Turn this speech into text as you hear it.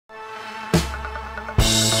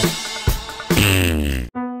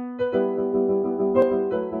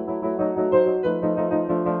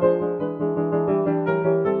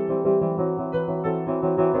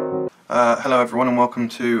Hello everyone and welcome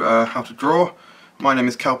to How to Draw. My name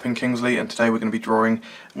is Calpin Kingsley and today we're going to be drawing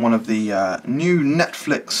one of the new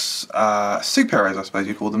Netflix superheroes, I suppose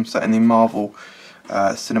you call them, set in the Marvel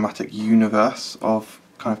cinematic universe of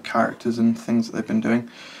kind of characters and things that they've been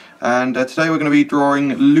doing. And today we're going to be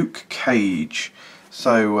drawing Luke Cage.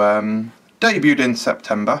 So debuted in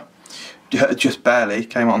September, just barely,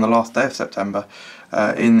 came out on the last day of September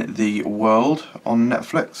in the world on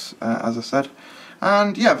Netflix, as I said.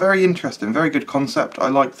 And yeah, very interesting, very good concept. I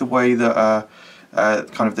like the way that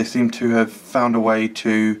kind of they seem to have found a way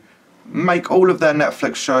to make all of their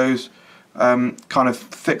Netflix shows kind of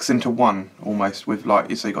fix into one almost, with,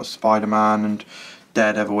 like you say, you got Spider-Man and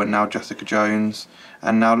Daredevil and now Jessica Jones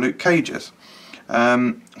and now Luke Cage's.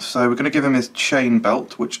 So we're going to give him his chain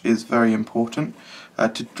belt, which is very important.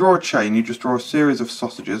 To draw a chain, you just draw a series of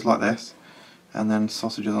sausages like this, and then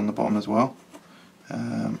sausages on the bottom as well.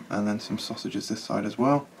 And then some sausages this side as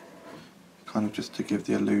well, kind of just to give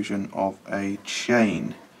the illusion of a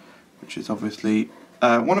chain, which is obviously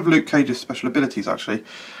one of Luke Cage's special abilities, actually.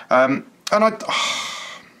 And I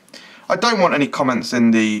don't want any comments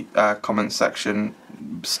in the comments section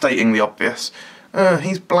stating the obvious.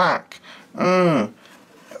 He's black.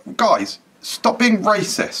 Guys, stop being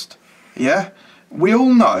racist. Yeah, we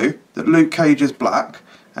all know that Luke Cage is black,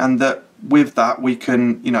 and that with that we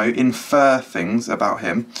can, you know, infer things about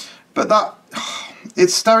him, but that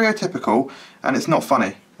it's stereotypical and it's not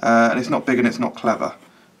funny, and it's not big and it's not clever,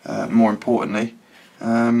 more importantly.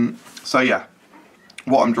 So yeah,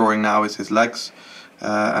 what I'm drawing now is his legs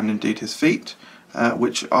and indeed his feet,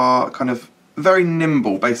 which are kind of very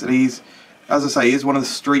nimble. Basically, he's, as I say, he's one of the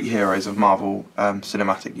street heroes of Marvel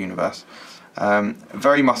cinematic universe.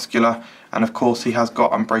 Very muscular, and of course he has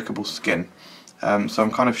got unbreakable skin. So I'm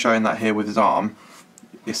kind of showing that here with his arm.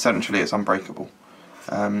 Essentially it's unbreakable.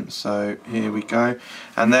 So here we go.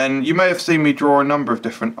 And then you may have seen me draw a number of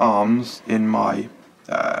different arms in my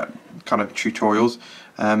kind of tutorials.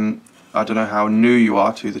 I don't know how new you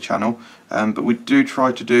are to the channel, but we do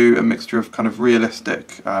try to do a mixture of kind of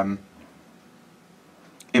realistic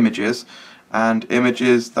images and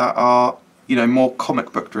images that are, you know, more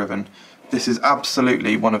comic book driven. This is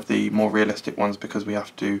absolutely one of the more realistic ones because we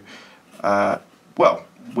have to well,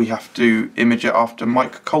 we have to image it after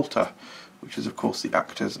Mike Coulter, which is of course the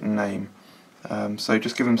actor's name. So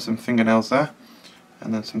just give him some fingernails there,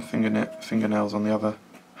 and then some fingernails on the other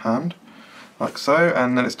hand, like so.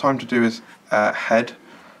 And then it's time to do his head,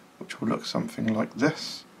 which will look something like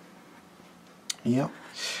this. Yep.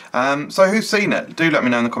 So who's seen it? Do let me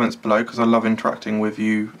know in the comments below, because I love interacting with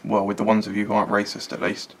you, well, with the ones of you who aren't racist at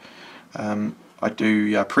least. I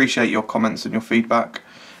do appreciate your comments and your feedback.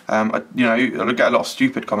 You know, I get a lot of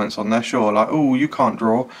stupid comments on there, sure, like, oh, you can't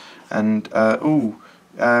draw, and oh,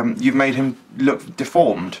 you've made him look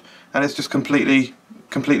deformed, and it's just completely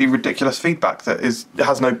ridiculous feedback that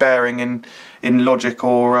has no bearing in logic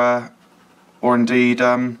or indeed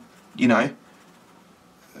you know,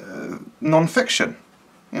 non-fiction.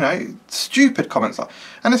 You know, stupid comments like,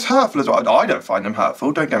 and it's hurtful as well. I don't find them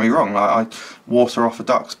hurtful, don't get me wrong. Like, I water off a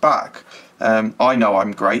duck's back. I know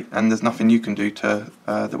I'm great, and there's nothing you can do to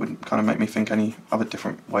that would kind of make me think any other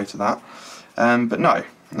different way to that. But no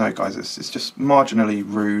guys, it's just marginally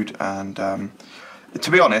rude, and to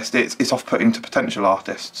be honest, it's off-putting to potential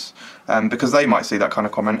artists, because they might see that kind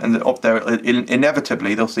of comment, and up there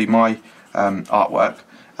inevitably they'll see my artwork,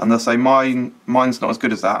 and they'll say mine's not as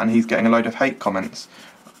good as that, and he's getting a load of hate comments.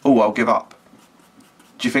 Oh, I'll give up.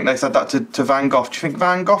 Do you think they said that to Van Gogh? Do you think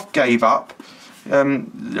Van Gogh gave up?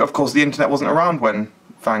 Of course, the internet wasn't around when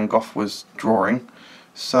Van Gogh was drawing,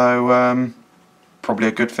 so probably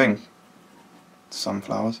a good thing.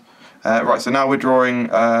 Sunflowers. Right, so now we're drawing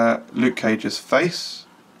Luke Cage's face,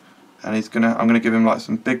 and I'm gonna give him like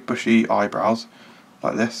some big bushy eyebrows,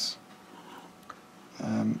 like this,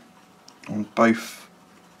 on both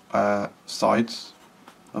sides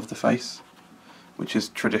of the face, which is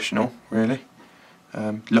traditional, really.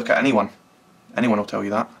 Look at anyone will tell you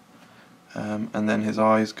that. And then his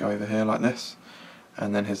eyes go over here like this,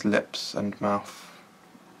 and then his lips and mouth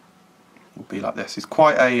will be like this. He's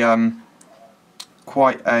quite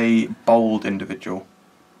a bold individual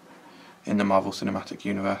in the Marvel Cinematic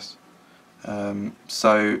Universe.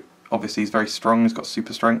 So obviously he's very strong. He's got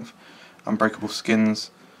super strength, unbreakable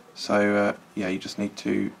skins. So yeah, you just need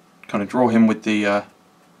to kind of draw him with the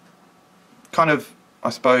kind of, I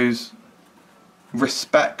suppose,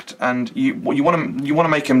 respect, and you want to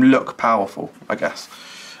make him look powerful, I guess.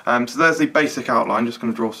 So there's the basic outline. Just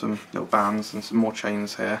going to draw some little bands and some more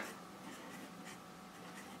chains here,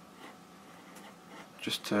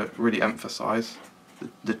 just to really emphasise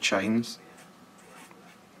the chains.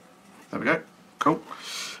 There we go. Cool.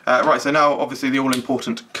 Right, so now obviously the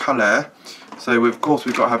all-important colour. So of course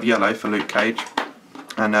we've got to have yellow for Luke Cage,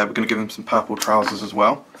 and we're going to give him some purple trousers as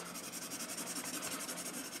well,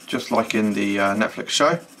 just like in the Netflix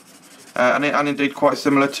show, and indeed quite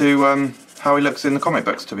similar to how he looks in the comic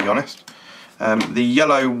books, to be honest. The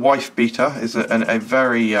yellow wife beater is a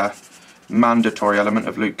very mandatory element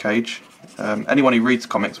of Luke Cage. Anyone who reads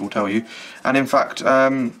comics will tell you, and in fact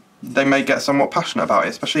they may get somewhat passionate about it,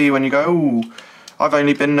 especially when you go, "Ooh, I've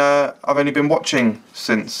only been watching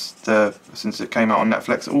since it came out on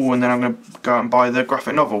Netflix. Oh, and then I'm going to go out and buy the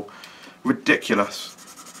graphic novel." Ridiculous.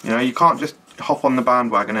 You know, you can't just hop on the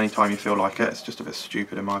bandwagon anytime you feel like it. It's just a bit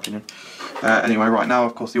stupid in my opinion. Anyway, right now,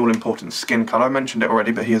 of course, the all-important skin colour. I mentioned it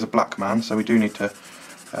already, but he is a black man, so we do need to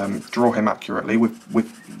draw him accurately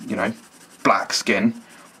with you know, black skin,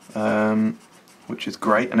 which is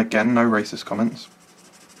great. And again, no racist comments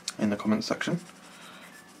in the comments section.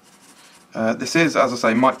 This is, as I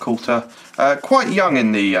say, Mike Coulter, quite young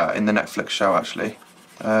in the Netflix show actually.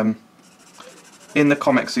 In the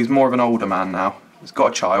comics, he's more of an older man now. He's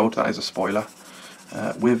got a child, that is a spoiler,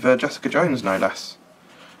 with Jessica Jones, no less.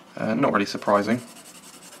 Not really surprising.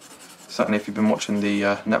 Certainly, if you've been watching the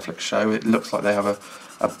Netflix show, it looks like they have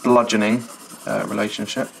a bludgeoning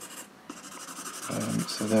relationship.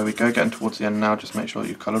 So there we go, getting towards the end now. Just make sure that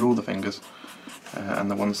you've coloured all the fingers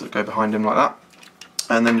and the ones that go behind him like that.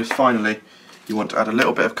 And then just finally, you want to add a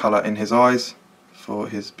little bit of colour in his eyes for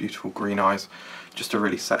his beautiful green eyes, just to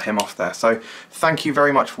really set him off there. So thank you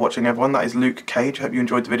very much for watching, everyone. That is Luke Cage. I hope you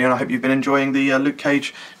enjoyed the video, and I hope you've been enjoying the Luke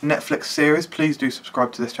Cage Netflix series. Please do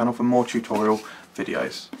subscribe to this channel for more tutorial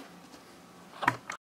videos.